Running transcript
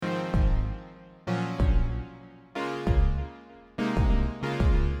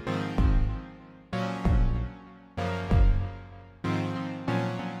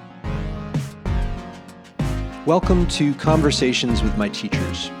Welcome to Conversations with My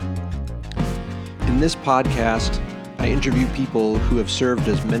Teachers. In this podcast, I interview people who have served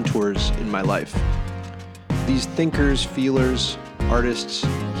as mentors in my life. These thinkers, feelers, artists,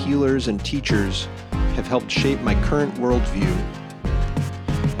 healers, and teachers have helped shape my current worldview,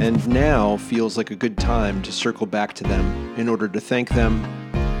 and now feels like a good time to circle back to them in order to thank them,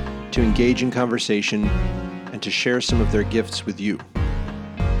 to engage in conversation, and to share some of their gifts with you.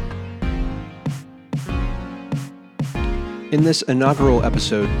 In this inaugural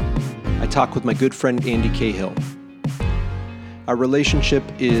episode, I talk with my good friend Andy Cahill. Our relationship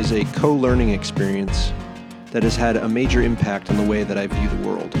is a co-learning experience that has had a major impact on the way that I view the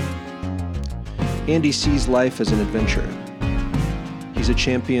world. Andy sees life as an adventure. He's a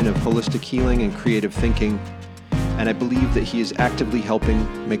champion of holistic healing and creative thinking, and I believe that he is actively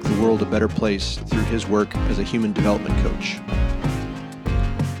helping make the world a better place through his work as a human development coach.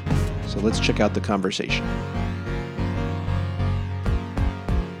 So let's check out the conversation.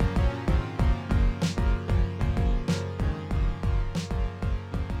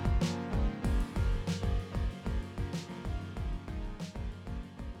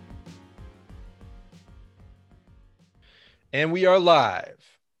 And we are live.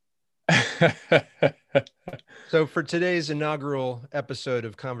 So for today's inaugural episode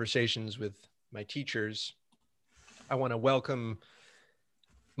of Conversations with My Teachers, I want to welcome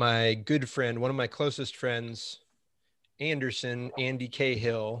my good friend, one of my closest friends, Andy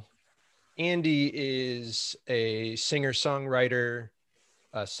Cahill. Andy is a singer-songwriter,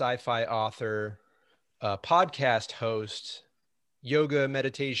 a sci-fi author, a podcast host, yoga,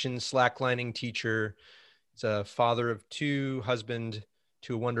 meditation, slacklining teacher. He's a father of two, husband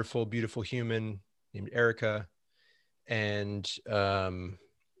to a wonderful, beautiful human named Erica, and a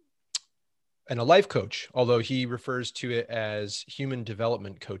life coach, although he refers to it as human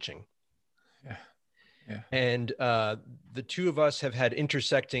development coaching. Yeah. And the two of us have had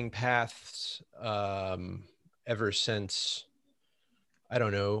intersecting paths ever since,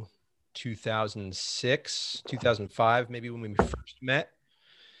 2006, 2005, maybe when we first met.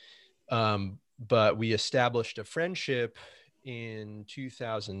 But we established a friendship in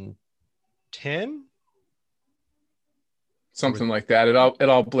 2010. Something like that. It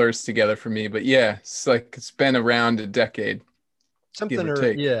all blurs together for me, but yeah, it's been around a decade. Something give or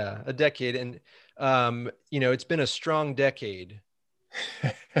take. A decade. And it's been a strong decade.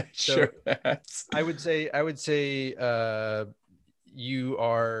 Sure. So I would say you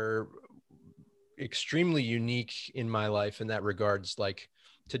are extremely unique in my life in that regards, like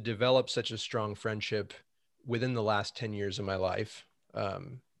to develop such a strong friendship within the last 10 years of my life.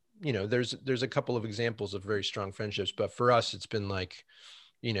 There's a couple of examples of very strong friendships, but for us, it's been like,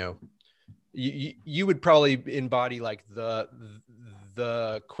 you would probably embody like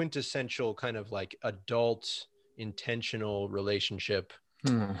the quintessential kind of like adult intentional relationship.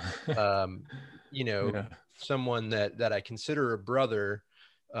 Yeah. Someone that I consider a brother.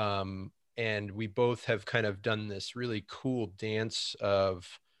 And we both have kind of done this really cool dance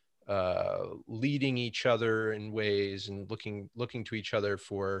of leading each other in ways and looking to each other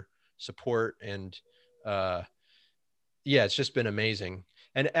for support. And it's just been amazing.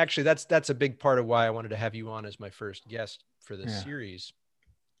 And actually that's a big part of why I wanted to have you on as my first guest for this series.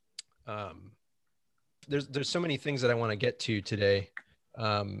 There's so many things that I want to get to today.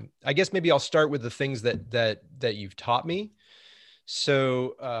 I guess maybe I'll start with the things that you've taught me.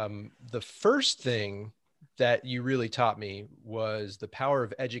 So the first thing that you really taught me was the power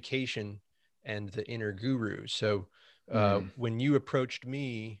of education and the inner guru. So when you approached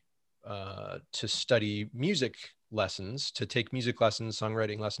me to study music lessons, to take music lessons,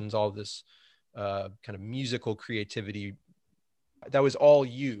 songwriting lessons, all of this kind of musical creativity, that was all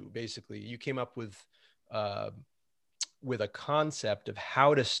you, basically. You came up with a concept of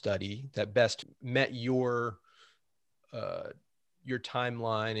how to study that best met your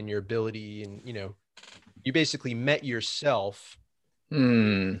timeline and your ability. And, you basically met yourself,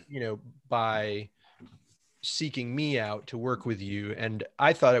 by seeking me out to work with you. And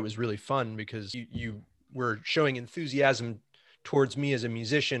I thought it was really fun because you were showing enthusiasm towards me as a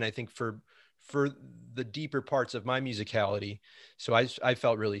musician, I think for the deeper parts of my musicality. So I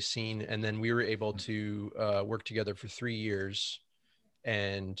felt really seen. And then we were able to work together for 3 years.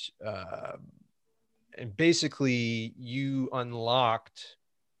 And basically you unlocked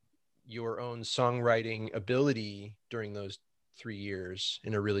your own songwriting ability during those 3 years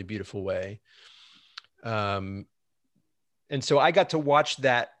in a really beautiful way. And so I got to watch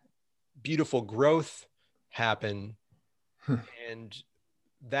that beautiful growth happen. And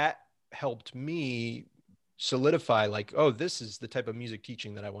that helped me solidify like, oh, this is the type of music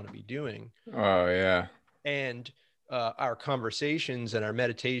teaching that I want to be doing. Oh yeah. And our conversations and our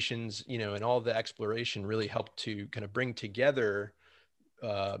meditations, and all the exploration really helped to kind of bring together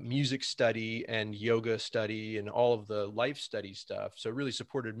music study and yoga study and all of the life study stuff. So it really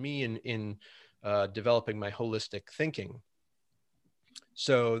supported me in developing my holistic thinking.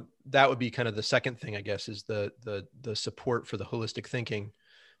 So that would be kind of the second thing, I guess, is the support for the holistic thinking.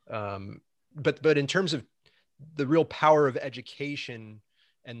 But in terms of the real power of education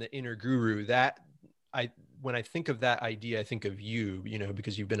and the inner guru, that when I think of that idea, I think of you,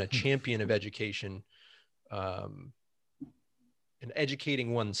 because you've been a champion of education, and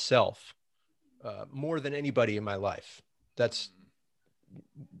educating oneself more than anybody in my life. That's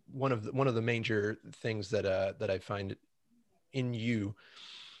one of the major things that I find in you,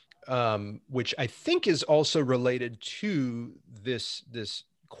 which I think is also related to this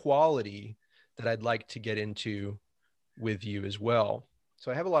quality that I'd like to get into with you as well.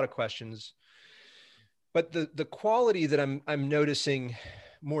 So I have a lot of questions, but the quality that I'm noticing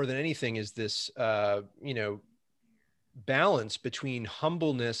more than anything is this, balance between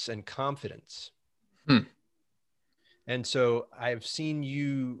humbleness and confidence. Hmm. And so I've seen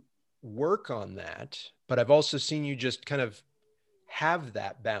you work on that, but I've also seen you just kind of have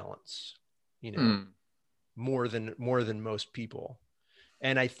that balance, Hmm. more than most people.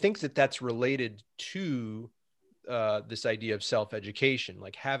 And I think that that's related to this idea of self-education,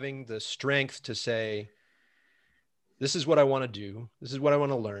 like having the strength to say, this is what I want to do, this is what I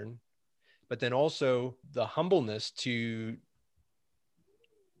want to learn, but then also the humbleness to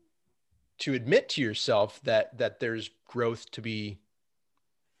admit to yourself that there's growth to be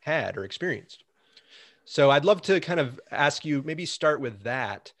had or experienced. So I'd love to kind of ask you, maybe start with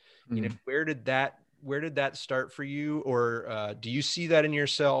that. Hmm. Where did that start for you? Or do you see that in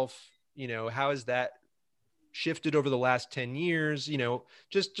yourself? How has that shifted over the last 10 years?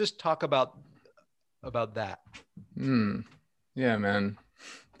 Just talk about that. Hmm. Yeah, man.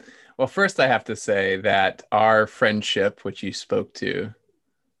 Well, first I have to say that our friendship, which you spoke to,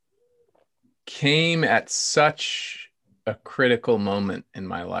 came at such a critical moment in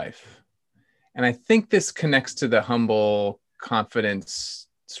my life. And I think this connects to the humble confidence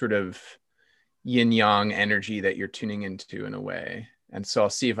sort of yin yang energy that you're tuning into in a way. And so I'll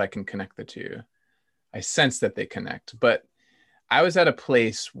see if I can connect the two. I sense that they connect. But I was at a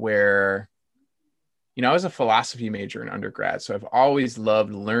place where, I was a philosophy major in undergrad. So I've always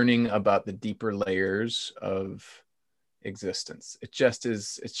loved learning about the deeper layers of existence. It's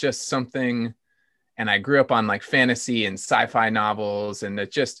just something. And I grew up on like fantasy and sci-fi novels. And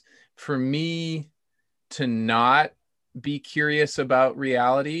it just, for me to not be curious about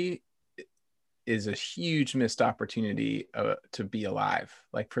reality is a huge missed opportunity to be alive.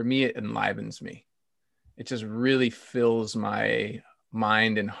 Like for me, it enlivens me. It just really fills my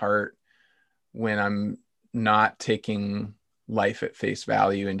mind and heart when I'm not taking life at face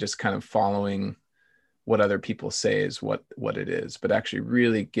value and just kind of following what other people say is what it is, but actually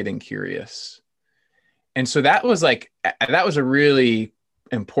really getting curious. And so that was a really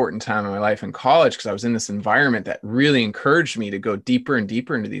important time in my life in college, because I was in this environment that really encouraged me to go deeper and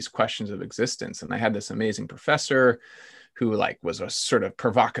deeper into these questions of existence. And I had this amazing professor who was a sort of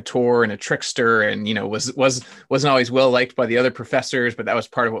provocateur and a trickster, and wasn't always well liked by the other professors, but that was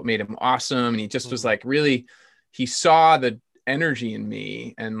part of what made him awesome. And he just was really, he saw the energy in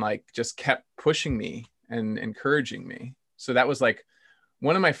me and just kept pushing me and encouraging me. So that was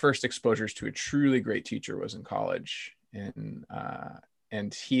one of my first exposures to a truly great teacher was in college. And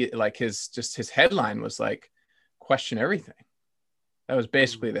he his headline was question everything. That was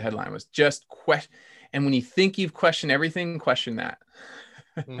basically the headline, was just question. And when you think you've questioned everything, question that.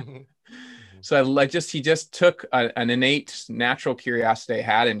 So he just took an innate natural curiosity I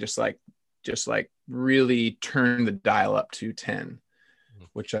had and just really turned the dial up to 10,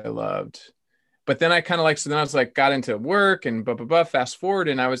 which I loved. But then I kind of so then I was got into work and fast forward.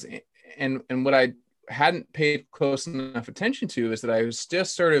 And I was, and what I hadn't paid close enough attention to is that I was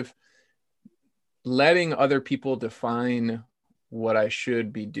just sort of letting other people define what I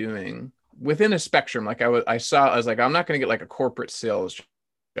should be doing within a spectrum. I was I'm not going to get a corporate sales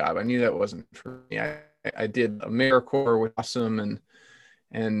job. I knew that wasn't for me. I did AmeriCorps, was awesome.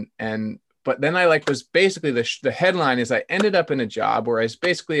 But then I was basically the headline is I ended up in a job where I was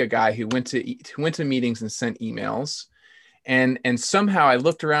basically a guy who went to meetings and sent emails. And somehow I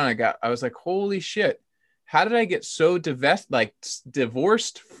looked around, I was like, holy shit, how did I get so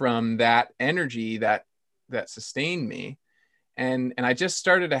divorced from that energy that sustained me? And I just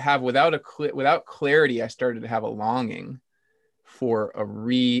started to have, without clarity, I started to have a longing for a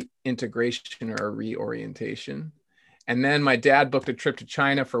reintegration or a reorientation. And then my dad booked a trip to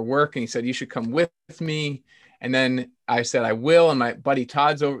China for work, and he said, you should come with me. And then I said, I will. And my buddy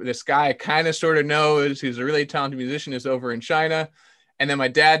Todd's over, this guy I kind of sort of knows, who's a really talented musician, is over in China. And then my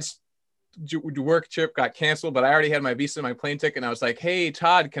dad's work trip got canceled, but I already had my visa and my plane ticket. And I was like, hey,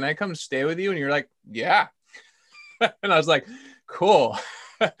 Todd, can I come stay with you? And you're like, yeah. And I was like, cool.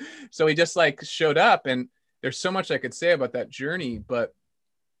 So he just like showed up, and there's so much I could say about that journey. But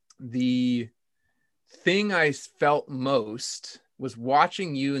the thing I felt most was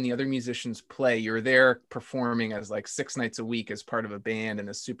watching you and the other musicians play. You were there performing as like 6 nights a week as part of a band in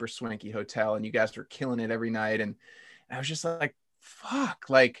a super swanky hotel, and you guys were killing it every night. And I was just like, fuck,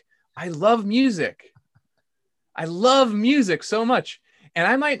 like I love music. I love music so much. And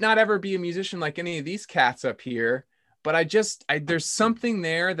I might not ever be a musician like any of these cats up here, but there's something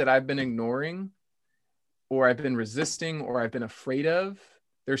there that I've been ignoring, or I've been resisting, or I've been afraid of.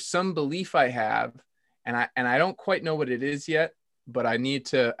 There's some belief I have, and I don't quite know what it is yet, but I need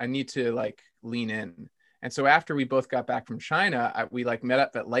to like lean in. And so after we both got back from China, we like met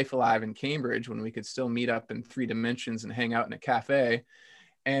up at Life Alive in Cambridge, when we could still meet up in 3 dimensions and hang out in a cafe.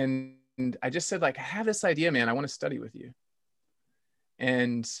 And I just said, like, I have this idea, man, I want to study with you.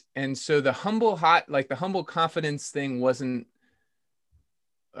 And so the humble confidence thing wasn't,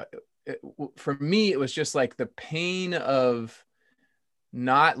 for me, it was just like the pain of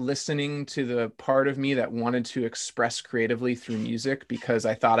not listening to the part of me that wanted to express creatively through music, because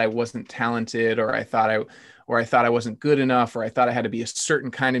I thought I wasn't talented, or I thought I wasn't good enough, or I thought I had to be a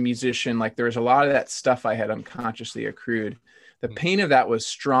certain kind of musician. Like there was a lot of that stuff I had unconsciously accrued. The pain of that was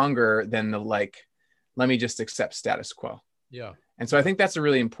stronger than the like, let me just accept status quo. Yeah. And so I think that's a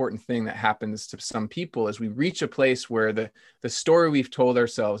really important thing that happens to some people, is we reach a place where the story we've told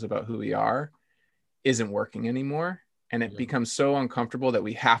ourselves about who we are isn't working anymore. And it becomes so uncomfortable that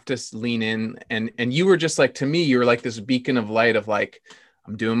we have to lean in. And you were just like, to me, you were like this beacon of light of like,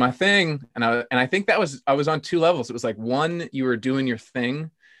 I'm doing my thing. And I think I was on 2 levels. It was like, 1, you were doing your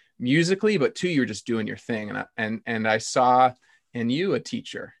thing musically, but 2, you were just doing your thing. And I saw in you a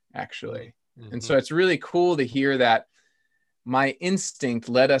teacher, actually. Mm-hmm. And so it's really cool to hear that my instinct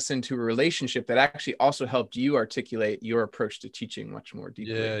led us into a relationship that actually also helped you articulate your approach to teaching much more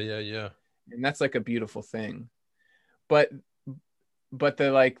deeply. Yeah. And that's like a beautiful thing. But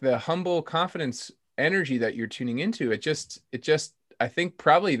the humble confidence energy that you're tuning into, it just, I think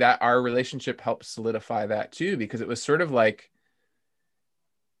probably that our relationship helped solidify that too, because it was sort of like,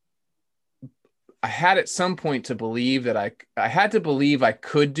 I had at some point to believe that I had to believe I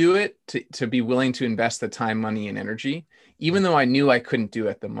could do it, to be willing to invest the time, money, and energy, even though I knew I couldn't do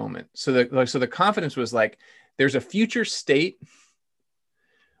it at the moment. So the confidence was like, there's a future state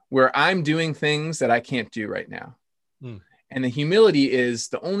where I'm doing things that I can't do right now. And the humility is,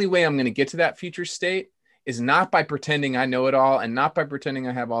 the only way I'm going to get to that future state is not by pretending I know it all, and not by pretending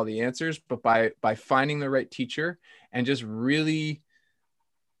I have all the answers, but by finding the right teacher and just really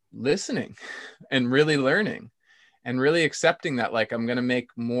listening and really learning and really accepting that, like, I'm going to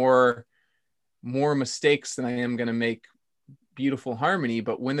make more mistakes than I am going to make beautiful harmony.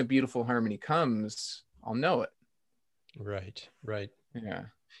 But when the beautiful harmony comes, I'll know it. Right. Yeah.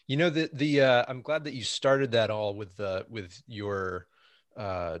 You know, I'm glad that you started that all with your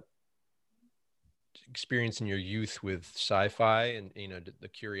experience in your youth with sci-fi and, you know, the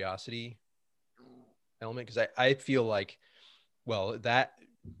curiosity element. Because I feel like, well, that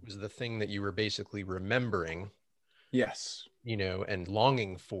was the thing that you were basically remembering. Yes. You know, and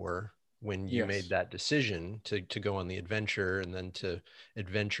longing for when you made that decision to go on the adventure, and then to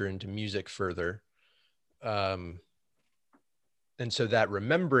adventure into music further. And so that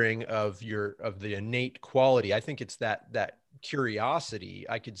remembering of the innate quality, I think it's that curiosity,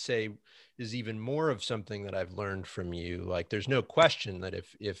 I could say, is even more of something that I've learned from you. Like, there's no question that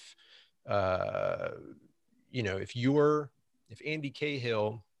if you know, if Andy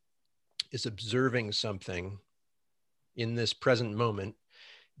Cahill is observing something in this present moment,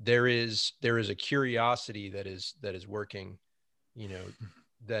 there is a curiosity that is working, you know,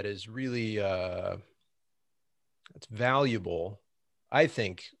 that is really it's valuable. I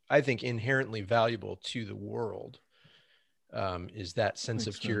think inherently valuable to the world, is that sense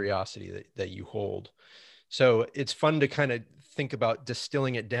of curiosity that you hold. So it's fun to kind of think about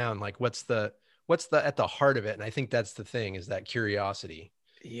distilling it down. Like, what's the at the heart of it? And I think that's the thing, is that curiosity.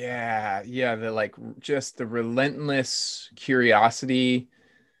 Yeah. The, like, just the relentless curiosity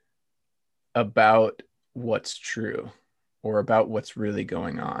about what's true, or about what's really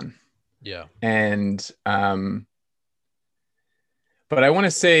going on. Yeah. And, but I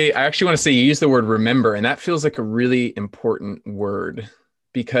actually want to say you use the word remember, and that feels like a really important word,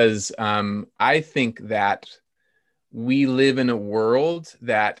 because I think that we live in a world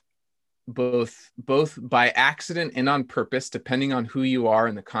that both by accident and on purpose, depending on who you are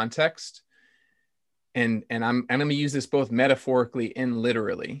in the context, and I'm going to use this both metaphorically and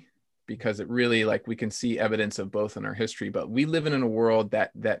literally, because it really, like, we can see evidence of both in our history, but we live in a world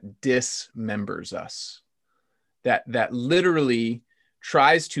that dismembers us, that literally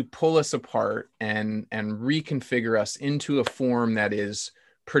tries to pull us apart and reconfigure us into a form that is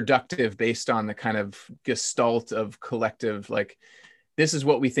productive based on the kind of gestalt of collective, like, this is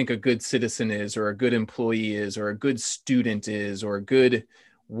what we think a good citizen is, or a good employee is, or a good student is, or a good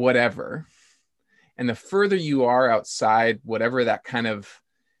whatever. And the further you are outside whatever that kind of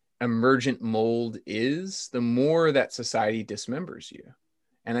emergent mold is, the more that society dismembers you.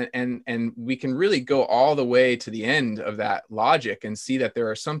 And we can really go all the way to the end of that logic and see that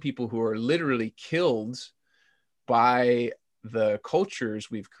there are some people who are literally killed by the cultures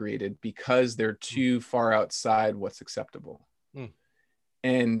we've created because they're too far outside what's acceptable.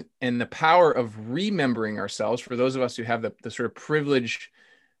 And the power of remembering ourselves, for those of us who have the sort of privilege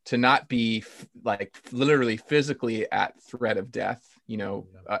to not be like literally physically at threat of death,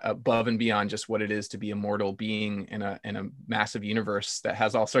 above and beyond just what it is to be a mortal being in a massive universe that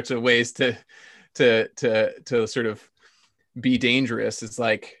has all sorts of ways to sort of be dangerous. It's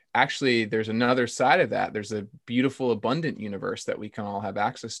like, actually, there's another side of that. There's a beautiful, abundant universe that we can all have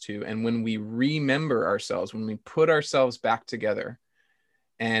access to. And when we remember ourselves, when we put ourselves back together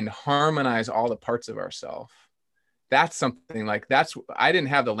and harmonize all the parts of ourselves, that's something like, I didn't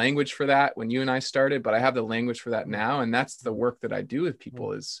have the language for that when you and I started, but I have the language for that now. And that's the work that I do with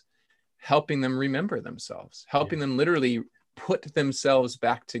people, is helping them remember themselves, helping them literally put themselves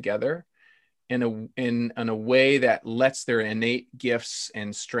back together in a way that lets their innate gifts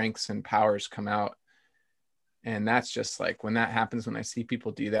and strengths and powers come out. And that's just like, when that happens, when I see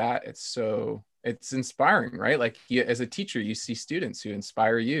people do that, it's inspiring, right? Like, as a teacher, you see students who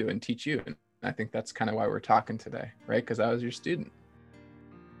inspire you and teach you. And I think that's kind of why we're talking today, right? Because I was your student.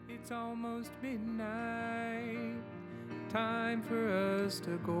 It's almost midnight, time for us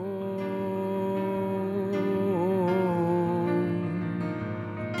to go.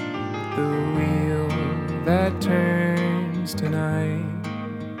 The wheel that turns tonight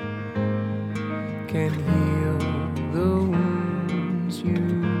can heal the wounds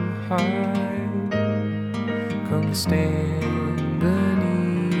you hide. Come stand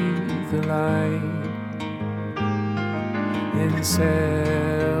beneath the light and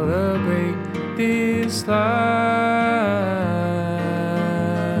celebrate this life.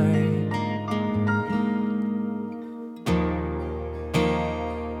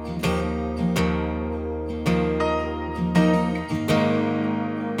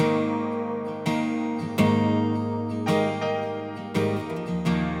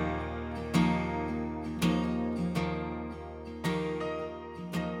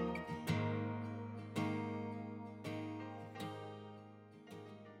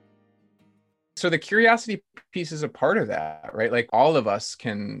 So the curiosity piece is a part of that, right? Like, all of us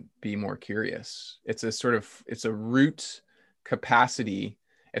can be more curious. It's a root capacity.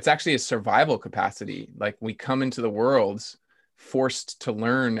 It's actually a survival capacity. Like, we come into the world forced to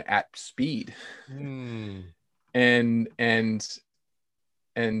learn at speed. And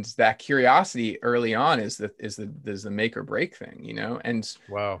that curiosity early on is the make or break thing, And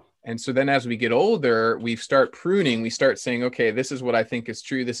Wow. And so then as we get older, we start pruning, we start saying, okay, this is what I think is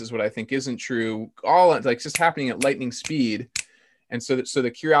true, this is what I think isn't true, all like just happening at lightning speed. And so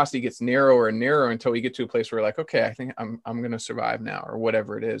the curiosity gets narrower and narrower until we get to a place where we're like, okay, I think I'm going to survive now, or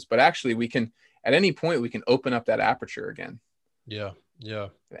whatever it is. But actually, we can, at any point, we can open up that aperture again. Yeah.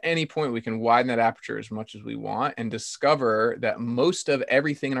 At any point, we can widen that aperture as much as we want and discover that most of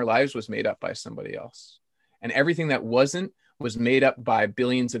everything in our lives was made up by somebody else. And everything that wasn't was made up by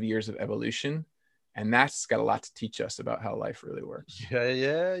billions of years of evolution. And that's got a lot to teach us about how life really works.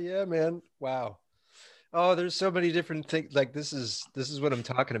 Yeah, man. Wow. Oh, there's so many different things. Like, this is what I'm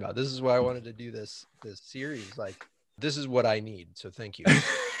talking about. This is why I wanted to do this series. Like, this is what I need. So thank you.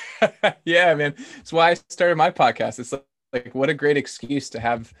 Yeah, man. That's why I started my podcast. It's like, what a great excuse to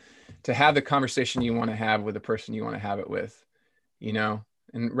have the conversation you want to have with the person you want to have it with,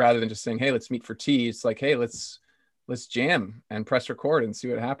 and rather than just saying, hey, let's meet for tea, it's like, hey, let's jam and press record and see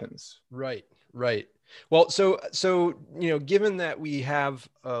what happens. Right. Well, so given that we have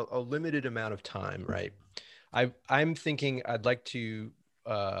a limited amount of time, right? I'm thinking I'd like to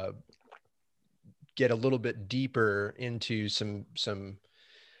get a little bit deeper into some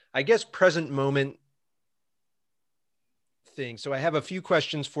I guess present moment things. So I have a few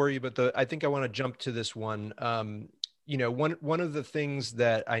questions for you, but I think I want to jump to this one. One of the things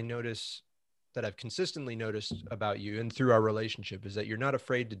that I notice I've consistently noticed about you and through our relationship is that you're not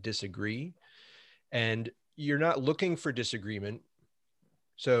afraid to disagree, and you're not looking for disagreement.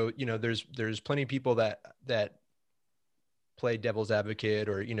 So, there's plenty of people that play devil's advocate,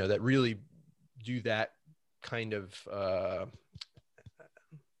 or, that really do that kind of,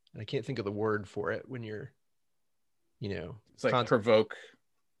 I can't think of the word for it when you're, it's like provoke.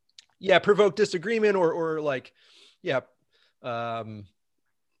 Yeah. Provoke disagreement or like, yeah.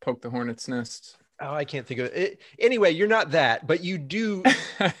 Poke the hornet's nest. Oh, I can't think of it. Anyway, you're not that, but you do,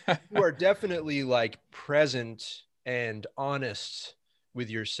 you are definitely like present and honest with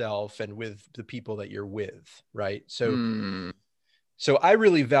yourself and with the people that you're with. Right. So I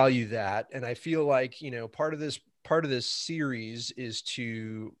really value that. And I feel like, part of this series is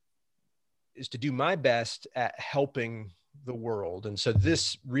to do my best at helping the world. And so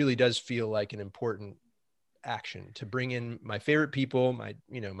this really does feel like an important action to bring in my favorite people, my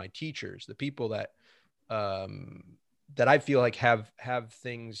teachers, the people that I feel like have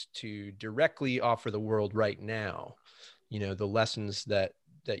things to directly offer the world right now, the lessons that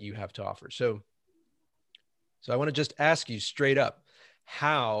you have to offer. So I want to just ask you straight up,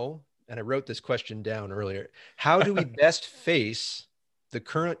 how, and I wrote this question down earlier, how do we best face the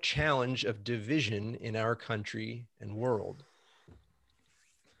current challenge of division in our country and world?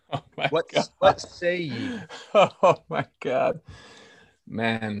 Oh my God. What say ye? Oh my God,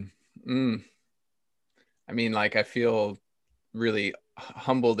 man. I mean, like, I feel really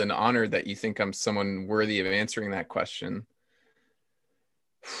humbled and honored that you think I'm someone worthy of answering that question.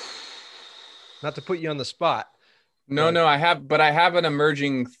 Not to put you on the spot. No, I have an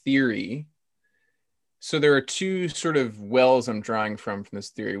emerging theory. So there are two sort of wells I'm drawing from this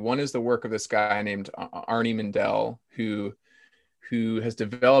theory. One is the work of this guy named Arnie Mindell, who has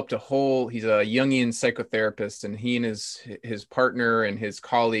developed he's a Jungian psychotherapist, and he and his partner and his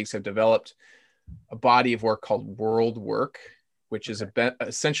colleagues have developed a body of work called world work, which is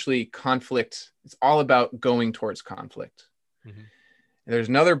essentially conflict. It's all about going towards conflict. Mm-hmm. There's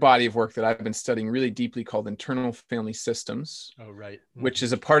another body of work that I've been studying really deeply called internal family systems. Oh, right. Mm-hmm. Which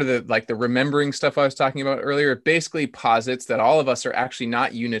is a part of the remembering stuff I was talking about earlier. It basically posits that all of us are actually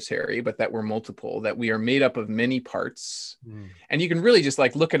not unitary, but that we're multiple, that we are made up of many parts. Mm. And you can really just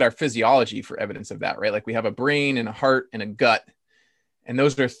look at our physiology for evidence of that, right? Like, we have a brain and a heart and a gut. And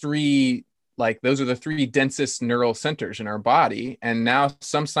those are the three densest neural centers in our body. And now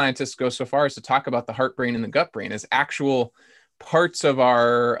some scientists go so far as to talk about the heart brain and the gut brain as actual parts of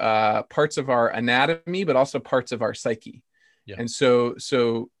our anatomy, but also parts of our psyche. Yeah. And so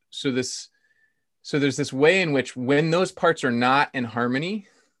there's this way in which, when those parts are not in harmony,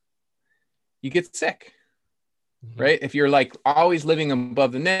 you get sick. Mm-hmm. Right? If you're always living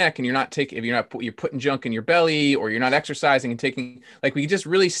above the neck and you're putting junk in your belly, or you're not exercising and taking, we just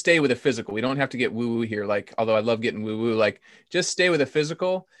really stay with the physical. We don't have to get woo woo here. Although I love getting woo woo, just stay with the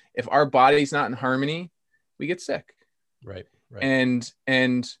physical. If our body's not in harmony, we get sick. Right. And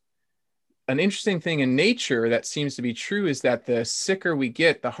an interesting thing in nature that seems to be true is that the sicker we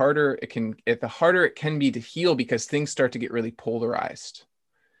get, the harder it can be to heal, because things start to get really polarized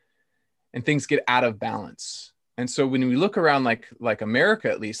and things get out of balance. And so when we look around, like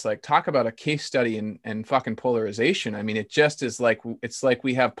America, at least, talk about a case study in fucking polarization. I mean, it just is it's like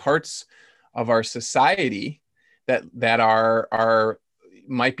we have parts of our society that are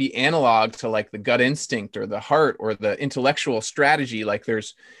might be analog to the gut instinct or the heart or the intellectual strategy.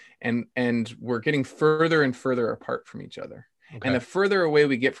 And we're getting further and further apart from each other. Okay. And the further away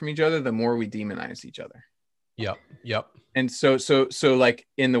we get from each other, the more we demonize each other. Yep. And so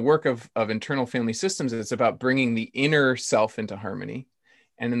in the work of internal family systems, it's about bringing the inner self into harmony.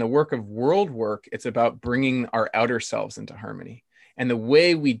 And in the work of world work, it's about bringing our outer selves into harmony. And the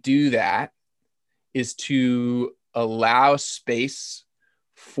way we do that is to allow space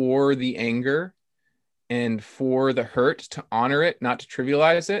for the anger and for the hurt, to honor it, not to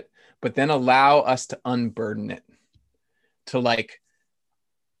trivialize it, but then allow us to unburden it, to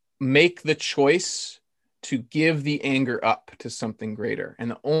make the choice to give the anger up to something greater. And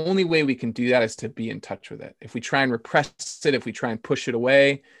the only way we can do that is to be in touch with it. If we try and repress it, if we try and push it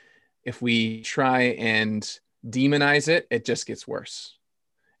away, if we try and demonize it, it just gets worse.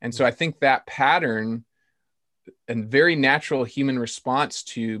 And so I think that pattern, a very natural human response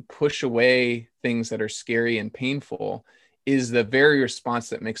to push away things that are scary and painful, is the very response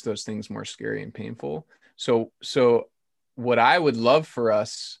that makes those things more scary and painful. So what I would love for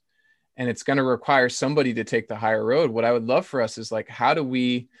us, and it's going to require somebody to take the higher road, what I would love for us is how do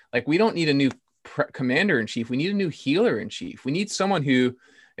we, we don't need a new commander in chief. We need a new healer in chief. We need someone who,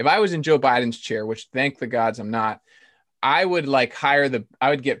 if I was in Joe Biden's chair, which thank the gods I'm not, I would like I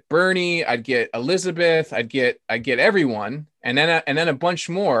would get Bernie, I'd get Elizabeth, I'd get everyone, and then a bunch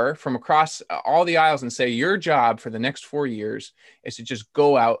more from across all the aisles and say, your job for the next 4 years is to just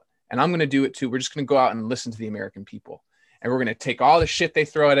go out, and I'm going to do it too. We're just going to go out and listen to the American people. And we're going to take all the shit they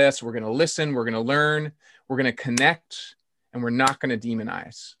throw at us. We're going to listen, we're going to learn, we're going to connect, and we're not going to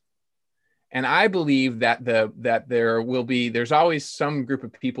demonize. And I believe that there's always some group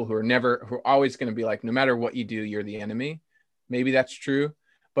of people who are always going to be like, no matter what you do, you're the enemy. Maybe that's true.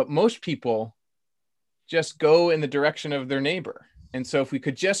 But most people just go in the direction of their neighbor. And so if we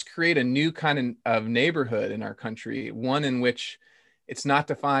could just create a new kind of neighborhood in our country, one in which it's not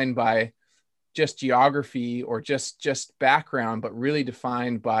defined by just geography or just background, but really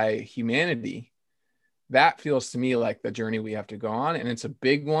defined by humanity, that feels to me like the journey we have to go on. And it's a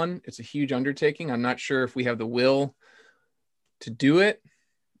big one. It's a huge undertaking. I'm not sure if we have the will to do it.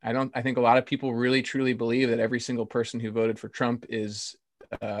 I think a lot of people really truly believe that every single person who voted for Trump is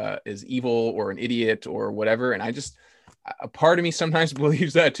evil or an idiot or whatever. And a part of me sometimes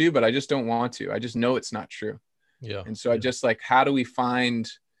believes that too, but I just don't want to. I just know it's not true. Yeah. And so I just like, how do we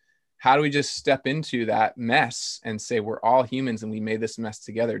just step into that mess and say, we're all humans and we made this mess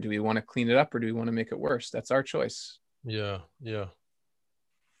together. Do we want to clean it up or do we want to make it worse? That's our choice. Yeah. Yeah.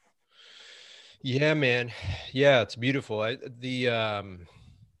 Yeah, man. Yeah. It's beautiful. I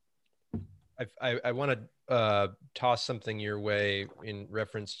want to toss something your way in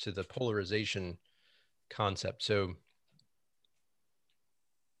reference to the polarization concept. So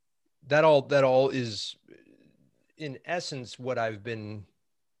that all is in essence what I've been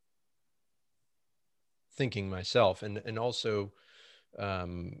thinking myself. And also I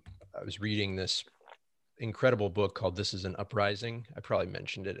was reading this incredible book called This Is an Uprising. I probably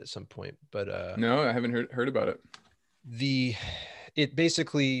mentioned it at some point, but no, I haven't heard about it. It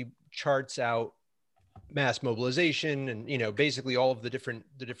basically charts out mass mobilization and basically all of the different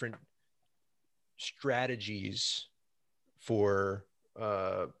strategies for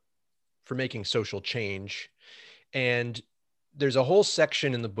making social change. And there's a whole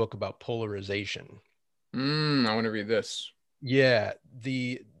section in the book about polarization. I want to read this. Yeah.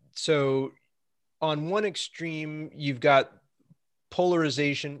 So on one extreme, you've got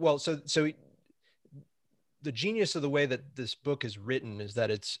polarization. Well, so the genius of the way that this book is written is that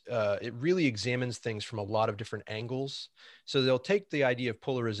it really examines things from a lot of different angles. So they'll take the idea of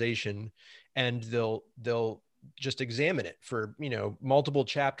polarization and they'll just examine it for, multiple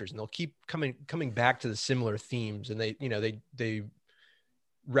chapters, and they'll keep coming back to the similar themes. And they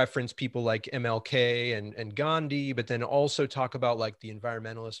reference people like MLK and Gandhi, but then also talk about like the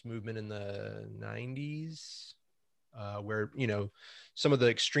environmentalist movement in the 90s, where, some of the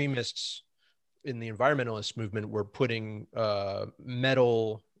extremists in the environmentalist movement were putting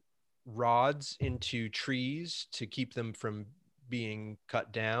metal rods into trees to keep them from being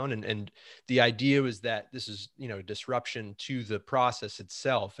cut down. And the idea was that this is, disruption to the process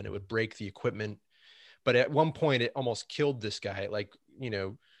itself, and it would break the equipment. But at one point it almost killed this guy. Like,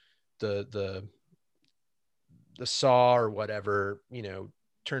 the saw or whatever,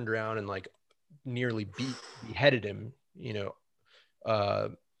 turned around and like nearly beheaded him,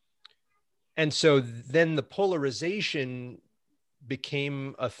 and so then the polarization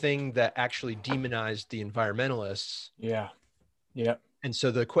became a thing that actually demonized the environmentalists. Yeah. Yeah. And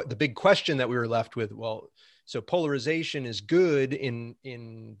so the big question that we were left with, well, so polarization is good in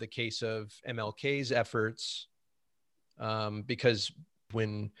the case of MLK's efforts, because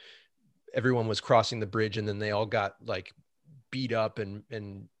when everyone was crossing the bridge and then they all got like beat up and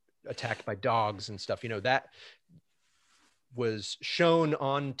attacked by dogs and stuff, that was shown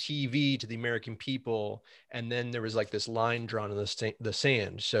on TV to the American people. And then there was like this line drawn in the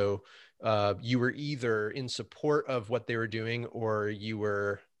sand. So you were either in support of what they were doing or you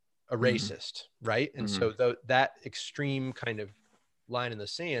were a racist, right? And so that extreme kind of line in the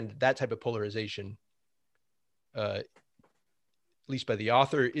sand, that type of polarization, at least by the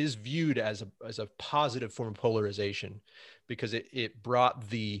author, is viewed as a positive form of polarization, because it brought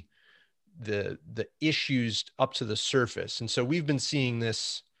the issues up to the surface. And so we've been seeing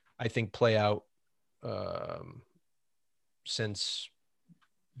this, I think, play out since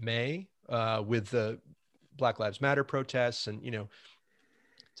May with the Black Lives Matter protests. And,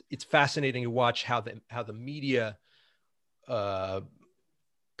 it's fascinating to watch how the media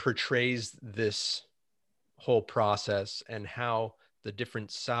portrays this whole process, and how the different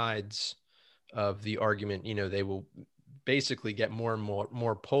sides of the argument, they will basically get more and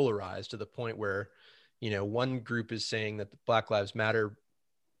more polarized, to the point where, one group is saying that the Black Lives Matter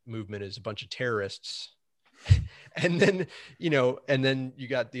movement is a bunch of terrorists, And then, and then you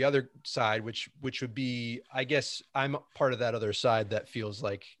got the other side, which would be, I guess I'm part of that other side that feels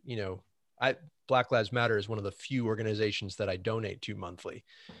like, Black Lives Matter is one of the few organizations that I donate to monthly.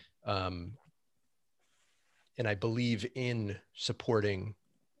 And I believe in supporting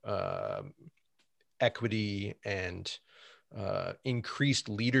equity and increased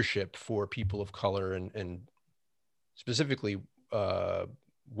leadership for people of color and specifically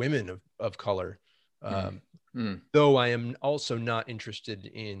women of color. Though I am also not interested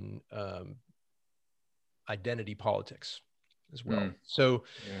in identity politics as well. So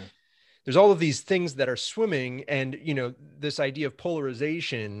there's all of these things that are swimming, and this idea of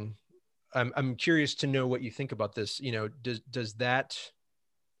polarization. I'm curious to know what you think about this. Does that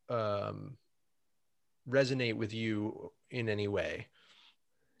resonate with you in any way?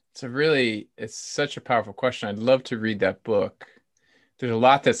 It's such a powerful question. I'd love to read that book. There's a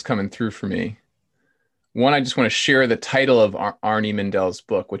lot that's coming through for me. One, I just want to share the title of Arnie Mindell's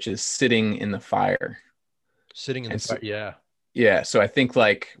book, which is Sitting in the Fire. Sitting in the Fire, yeah. Yeah, so I think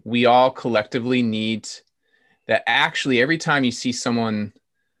like we all collectively need that. Actually, every time you see someone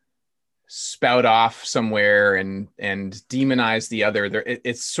spout off somewhere and demonize the other,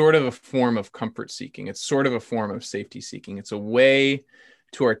 it's sort of a form of comfort seeking. It's sort of a form of safety seeking. It's a way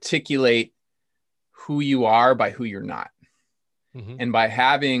to articulate who you are by who you're not. And by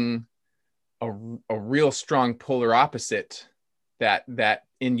having a real strong polar opposite that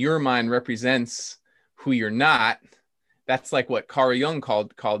in your mind represents who you're not, that's like what Carl Jung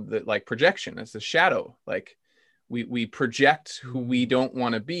called the like projection. It's the shadow. Like we project who we don't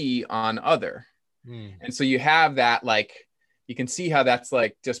want to be on other. And so you have that, like, you can see how that's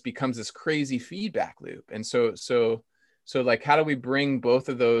like just becomes this crazy feedback loop. And so like, how do we bring both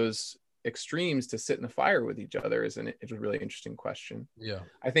of those extremes to sit in the fire with each other it's a really interesting question. Yeah.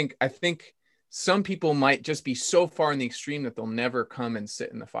 I think some people might just be so far in the extreme that they'll never come and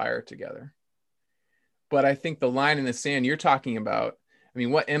sit in the fire together. But I think the line in the sand you're talking about, I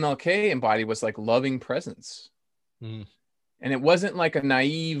mean, what MLK embodied was like loving presence. And it wasn't like a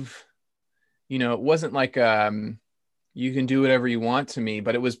naive, it wasn't like you can do whatever you want to me,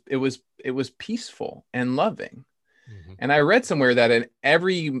 but it was peaceful and loving. And I read somewhere that in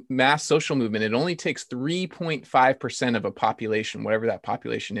every mass social movement, it only takes 3.5% of a population, whatever that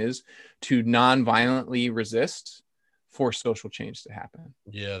population is, to non-violently resist for social change to happen.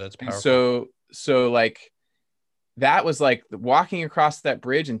 Yeah, that's powerful. And so like, that was like walking across that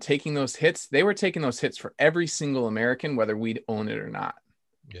bridge and taking those hits. They were taking those hits for every single American, whether we'd own it or not.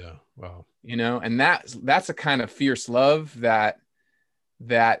 Yeah. Wow. And that's a kind of fierce love that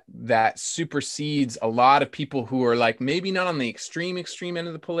supersedes a lot of people who are like, maybe not on the extreme end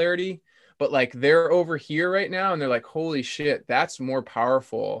of the polarity, but like they're over here right now and they're like, holy shit, that's more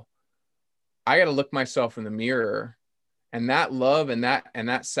powerful. I got to look myself in the mirror. And that love and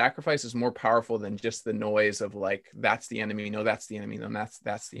that sacrifice is more powerful than just the noise of like, that's the enemy. No, that's the enemy. No,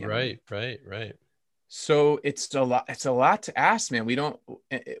 that's the enemy. Right. So it's a lot to ask, man.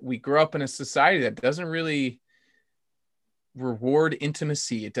 We grow up in a society that doesn't really reward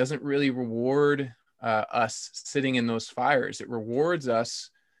intimacy. It doesn't really reward us sitting in those fires. It rewards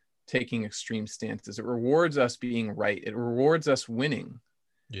us taking extreme stances. It rewards us being right. It rewards us winning.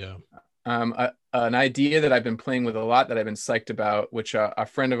 Yeah. An idea that I've been playing with a lot, that I've been psyched about, which a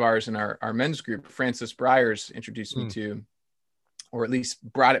friend of ours in our men's group, Francis Briers, introduced me to, or at least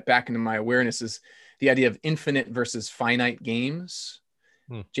brought it back into my awareness, is the idea of infinite versus finite games.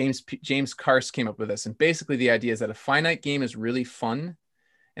 James Karst came up with this. And basically the idea is that a finite game is really fun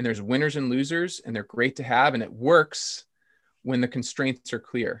and there's winners and losers and they're great to have. And it works when the constraints are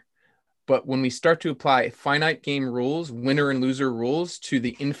clear. But when we start to apply finite game rules, winner and loser rules, to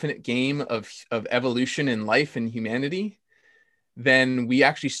the infinite game of evolution and life and humanity, then we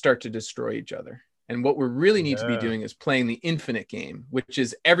actually start to destroy each other. And what we really need to be doing is playing the infinite game, which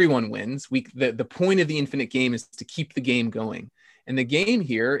is everyone wins. The point of the infinite game is to keep the game going. And the game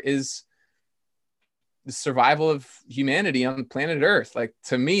here is the survival of humanity on planet Earth. Like,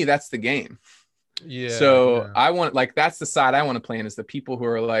 to me, that's the game. Yeah. So I want, like, that's the side I want to play in, is the people who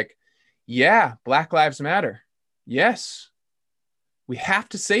are like, yeah, Black Lives Matter. Yes, we have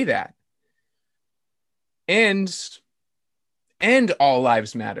to say that. And all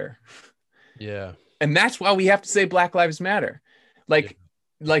lives matter. Yeah. And that's why we have to say Black Lives Matter. Like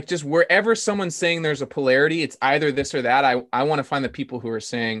just wherever someone's saying there's a polarity, it's either this or that. I want to find the people who are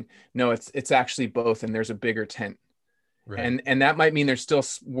saying, no, it's actually both. And there's a bigger tent. Right. And that might mean there's still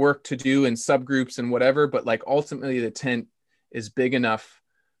work to do in subgroups and whatever, but like ultimately the tent is big enough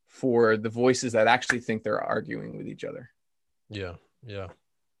for the voices that actually think they're arguing with each other. Yeah.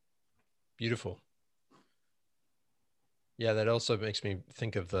 Beautiful. Yeah, that also makes me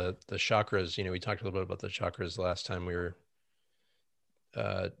think of the chakras. We talked a little bit about the chakras last time we were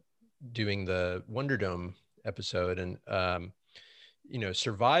uh, doing the Wonder Dome episode, and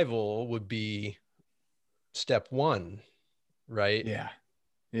survival would be step one, right? Yeah.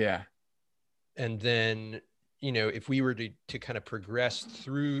 Yeah. And then if we were to kind of progress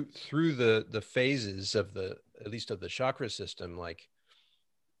through the phases of the, at least of the chakra system, like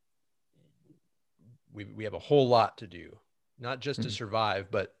we have a whole lot to do, not just to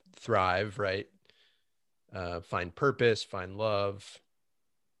survive but thrive, right? Find purpose, find love,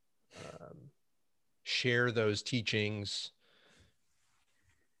 share those teachings,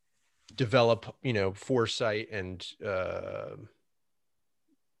 develop foresight and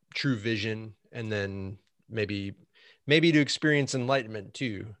true vision, and then maybe to experience enlightenment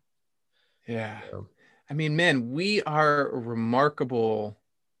too. Yeah. So, I mean, man, we are remarkably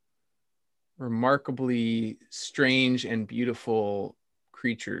strange and beautiful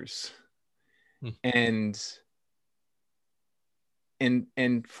creatures. Hmm. And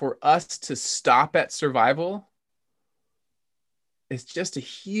for us to stop at survival, it's just a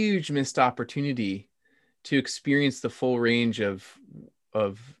huge missed opportunity to experience the full range of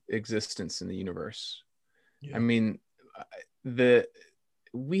existence in the universe. yeah. I mean,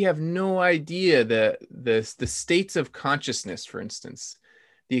 we have no idea the states of consciousness, for instance,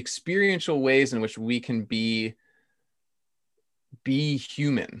 the experiential ways in which we can be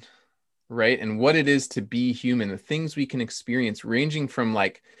human, right? And what it is to be human, the things we can experience, ranging from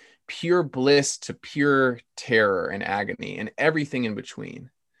like pure bliss to pure terror and agony and everything in between.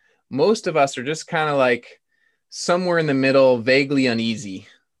 Most of us are just kind of like somewhere in the middle, vaguely uneasy,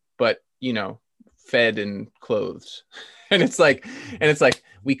 but fed and clothed. And it's like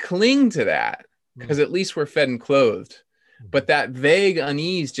we cling to that because at least we're fed and clothed. But that vague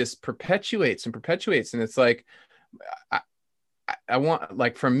unease just perpetuates and perpetuates. And it's like, I want,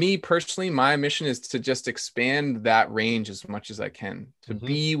 like, for me personally, my mission is to just expand that range as much as I can, to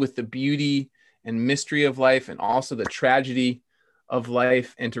be with the beauty and mystery of life and also the tragedy of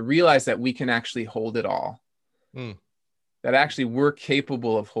life, and to realize that we can actually hold it all. That actually we're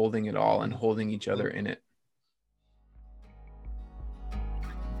capable of holding it all and holding each other in it.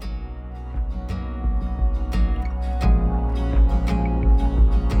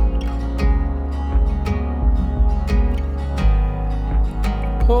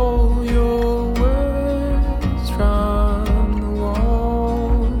 Pull your words from the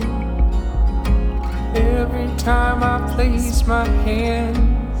wall. Every time I place my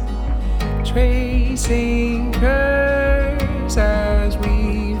hands, tracing curves as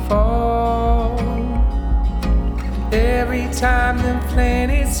we fall. Every time the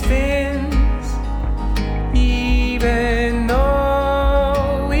planet spins, even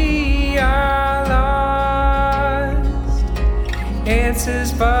though we are lost,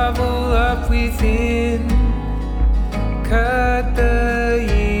 answers bubble up within. Cut the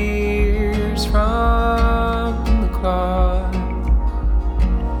years from the cloth.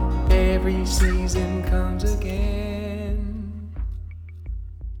 Every season comes again.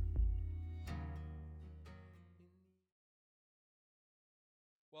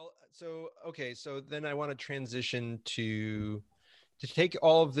 Well, so then I want to transition to take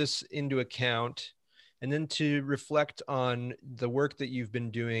all of this into account, and then to reflect on the work that you've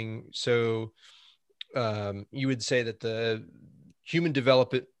been doing. So you would say that the human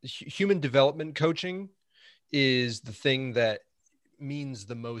development coaching is the thing that means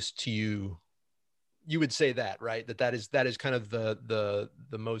the most to you. You would say that, right? That is kind of the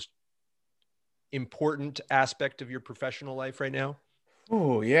most important aspect of your professional life right now.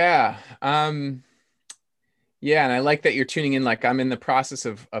 Oh yeah. Yeah, and I like that you're tuning in. Like, I'm in the process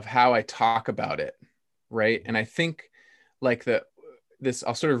of how I talk about it, right? And I think like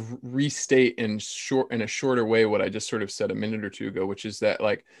I'll sort of restate in a shorter way what I just sort of said a minute or two ago, which is that,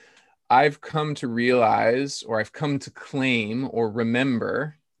 like, I've come to realize, or I've come to claim or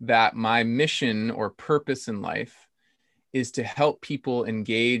remember, that my mission or purpose in life is to help people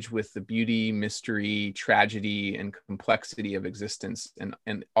engage with the beauty, mystery, tragedy, and complexity of existence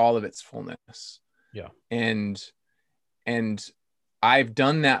and all of its fullness. Yeah. And I've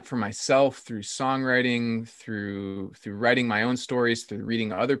done that for myself through songwriting, through writing my own stories, through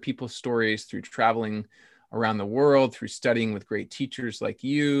reading other people's stories, through traveling around the world, through studying with great teachers like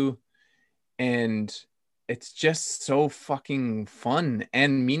you. And it's just so fucking fun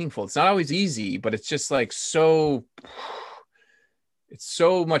and meaningful. It's not always easy, but it's just like it's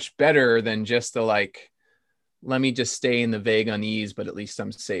so much better than just the, like, let me just stay in the vague unease, but at least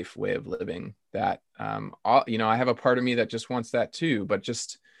I'm safe way of living. That, I have a part of me that just wants that too, but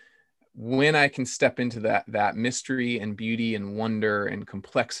just when I can step into that mystery and beauty and wonder and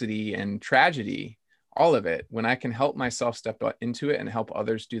complexity and tragedy, all of it, when I can help myself step into it and help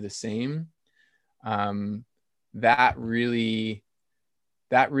others do the same, that really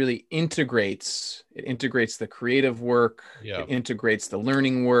integrates. It integrates the creative work. Yeah. It integrates the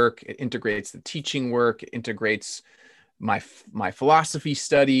learning work. It integrates the teaching work. It integrates my philosophy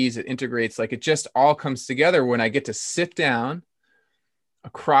studies. It integrates, like, it just all comes together when I get to sit down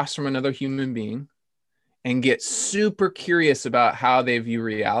across from another human being and get super curious about how they view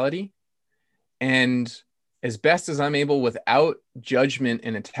reality. And as best as I'm able, without judgment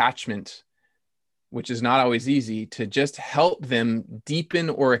and attachment, which is not always easy, to just help them deepen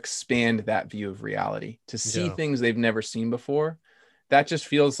or expand that view of reality, to see things they've never seen before. That just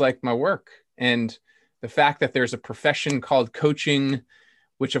feels like my work. And the fact that there's a profession called coaching,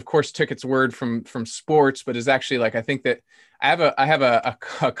 which of course took its word from sports, but is actually, like, I think that I have a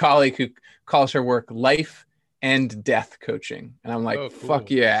colleague who calls her work life and death coaching. And I'm like, oh, cool.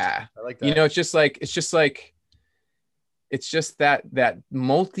 Fuck yeah. I like that. You know, it's just that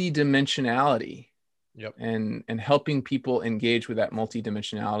multi-dimensionality. Yep. And helping people engage with that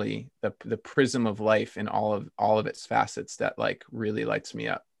multidimensionality, the prism of life in all of its facets, that, like, really lights me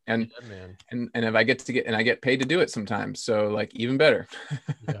up. And yeah, man. And if I get paid to do it sometimes, so, like, even better.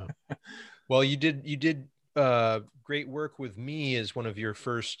 Yeah. Well, you did great work with me as one of your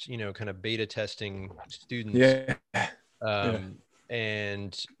first, kind of beta testing students. Yeah.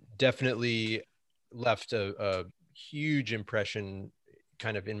 And definitely left a huge impression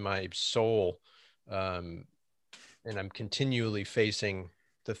kind of in my soul. And I'm continually facing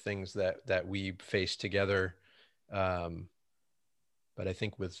the things that we face together. But I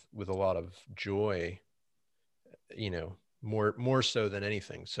think with a lot of joy, more so than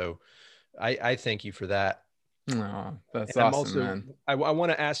anything. So I thank you for that. Oh, that's and awesome, I'm also, man. I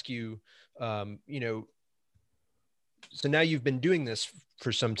want to ask you, so now you've been doing this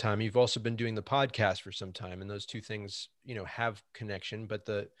for some time. You've also been doing the podcast for some time, and those two things, have connection. But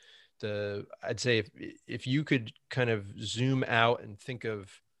I'd say if you could kind of zoom out and think of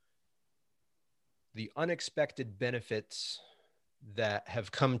the unexpected benefits that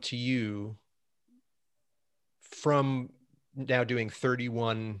have come to you from now doing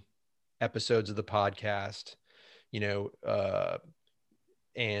 31 episodes of the podcast,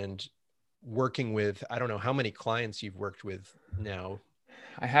 and working with, I don't know how many clients you've worked with now.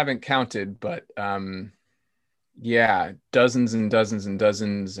 I haven't counted, but yeah, dozens and dozens and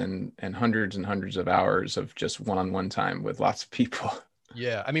dozens and hundreds and hundreds of hours of just one-on-one time with lots of people.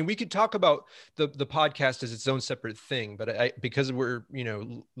 Yeah. I mean, we could talk about the podcast as its own separate thing, but because we're,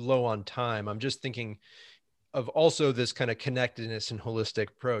 low on time, I'm just thinking of also this kind of connectedness and holistic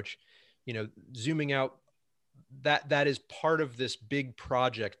approach, zooming out, that is part of this big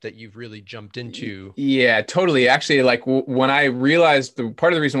project that you've really jumped into. Yeah, totally. Actually, like, when I realized,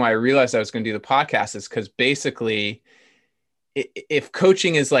 part of the reason why I realized I was going to do the podcast is because basically, if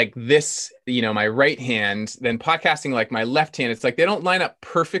coaching is like this, my right hand, then podcasting like my left hand. It's like they don't line up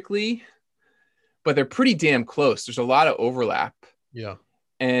perfectly, but they're pretty damn close. There's a lot of overlap. Yeah.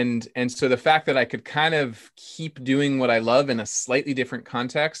 And so the fact that I could kind of keep doing what I love in a slightly different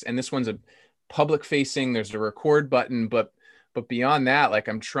context, and this one's a public facing, there's a record button, but beyond that, like,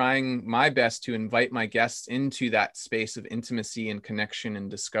 I'm trying my best to invite my guests into that space of intimacy and connection and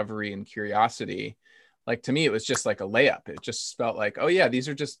discovery and curiosity. Like, to me, it was just like a layup. It just felt like, oh yeah, these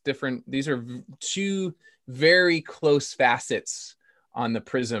are two very close facets on the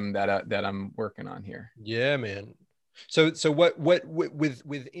prism that I'm working on here. Yeah, man. So what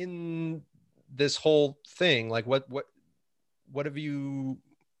within this whole thing, like what have you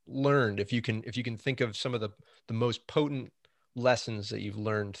learned, if you can think of some of the most potent lessons that you've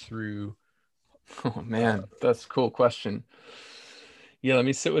learned through? Oh man, that's a cool question. Yeah, let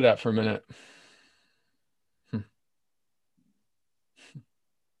me sit with that for a minute.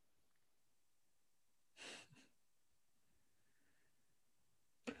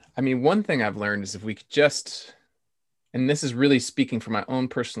 I mean, one thing I've learned is if we could just, and this is really speaking from my own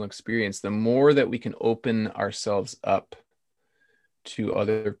personal experience, the more that we can open ourselves up to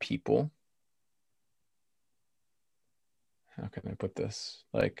other people. How can I put this?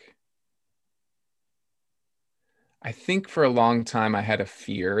 Like, I think for a long time I had a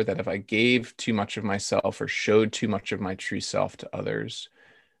fear that if I gave too much of myself or showed too much of my true self to others,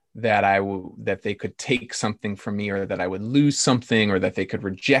 that they could take something from me, or that I would lose something, or that they could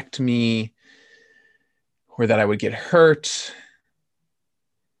reject me, or that I would get hurt.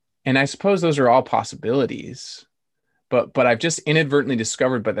 And I suppose those are all possibilities. but I've just inadvertently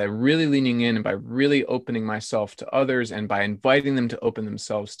discovered by really leaning in and by really opening myself to others and by inviting them to open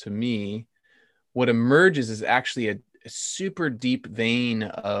themselves to me, what emerges is actually a super deep vein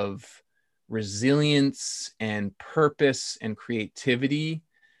of resilience and purpose and creativity.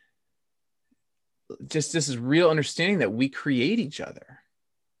 Just this is real understanding that we create each other.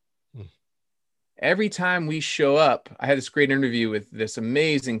 Every time we show up, I had this great interview with this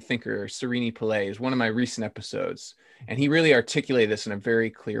amazing thinker, Serini Pillay, is one of my recent episodes. And he really articulated this in a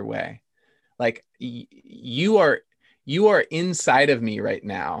very clear way. Like you are inside of me right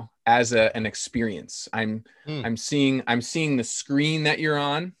now as an experience. I'm seeing the screen that you're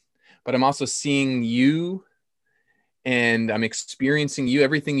on, but I'm also seeing you, and I'm experiencing you.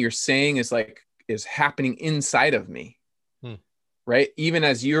 Everything you're saying is happening inside of me. Right? Even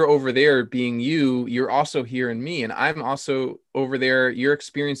as you're over there being you, you're also here in me. And I'm also over there. You're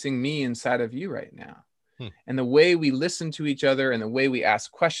experiencing me inside of you right now. And the way we listen to each other and the way we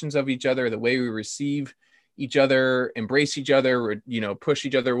ask questions of each other, the way we receive each other, embrace each other, or, push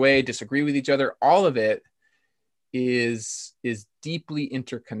each other away, disagree with each other, all of it is deeply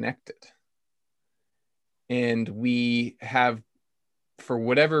interconnected. And we have, for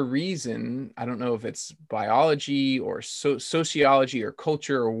whatever reason, I don't know if it's biology or sociology or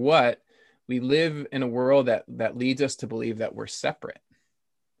culture or what, we live in a world that leads us to believe that we're separate.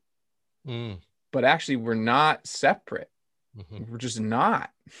 But actually, we're not separate. We're just not.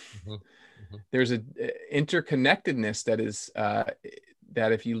 There's an interconnectedness that is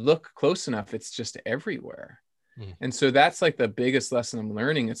that if you look close enough, it's just everywhere. And so that's like the biggest lesson I'm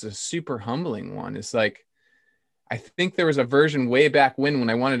learning. It's a super humbling one. It's like, I think there was a version way back when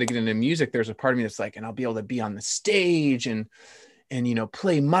I wanted to get into music, there's a part of me that's like, and I'll be able to be on the stage and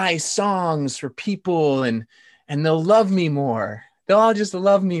play my songs for people and they'll love me more. They'll all just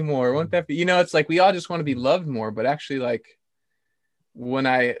love me more. Won't that be, it's like, we all just want to be loved more. But actually, like when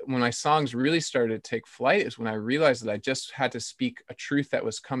my songs really started to take flight is when I realized that I just had to speak a truth that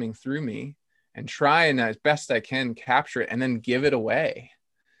was coming through me and try and as best I can capture it and then give it away.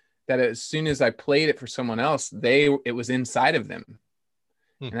 That as soon as I played it for someone else, it was inside of them.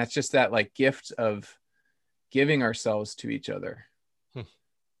 And that's just that like gift of giving ourselves to each other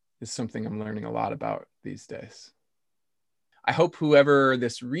is something I'm learning a lot about these days. I hope whoever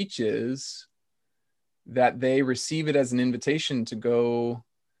this reaches, that they receive it as an invitation to go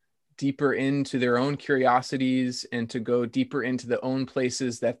deeper into their own curiosities and to go deeper into the own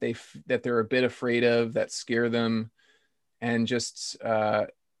places that they're a bit afraid of, that scare them, and just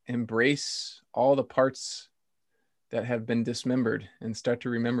embrace all the parts that have been dismembered and start to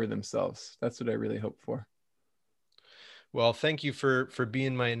remember themselves. That's what I really hope for. Well, thank you for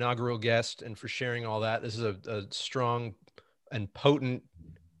being my inaugural guest and for sharing all that. This is a strong and potent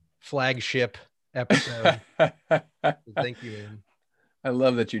flagship episode. Thank you, man. I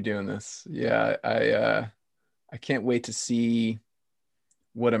love that you're doing this. Yeah, I can't wait to see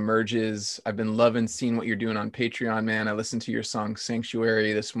what emerges. I've been loving seeing what you're doing on Patreon, man. I listened to your song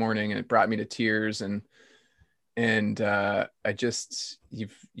Sanctuary this morning and it brought me to tears. And I just, you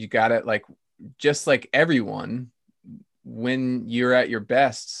got it. Like, just like everyone, when you're at your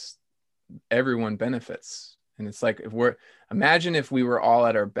best, everyone benefits. And it's like, imagine if we were all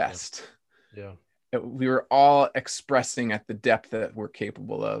at our best. Yeah. We were all expressing at the depth that we're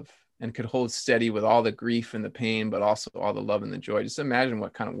capable of and could hold steady with all the grief and the pain, but also all the love and the joy. Just imagine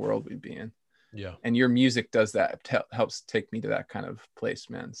what kind of world we'd be in. Yeah. And your music does that, helps take me to that kind of place,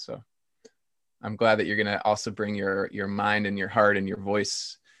 man. So I'm glad that you're going to also bring your mind and your heart and your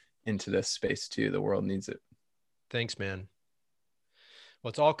voice into this space too. The world needs it. Thanks, man. Well,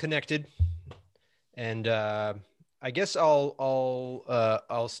 it's all connected. And I guess I'm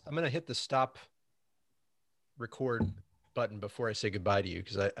going to hit the stop record button before I say goodbye to you,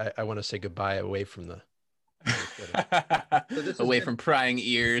 because I want to say goodbye away from the away from prying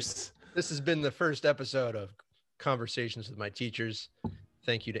ears. This has been the first episode of Conversations with My Teachers.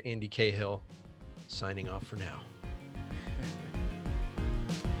 Thank you to Andy Cahill. Signing off for now.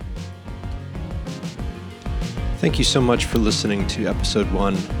 Thank you so much for listening to episode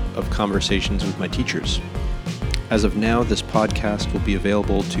 1 of Conversations with My Teachers. As of now, this podcast will be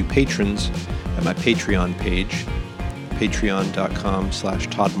available to patrons at my Patreon page,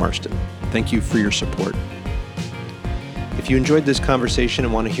 patreon.com/Todd Marston. Thank you for your support. If you enjoyed this conversation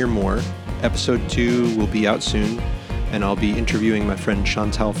and want to hear more, episode 2 will be out soon, and I'll be interviewing my friend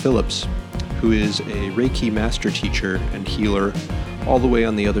Chantal Phillips, who is a Reiki master teacher and healer all the way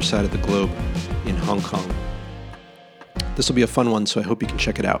on the other side of the globe in Hong Kong. This will be a fun one, so I hope you can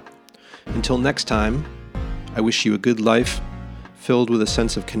check it out. Until next time, I wish you a good life filled with a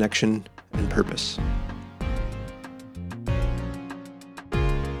sense of connection and purpose.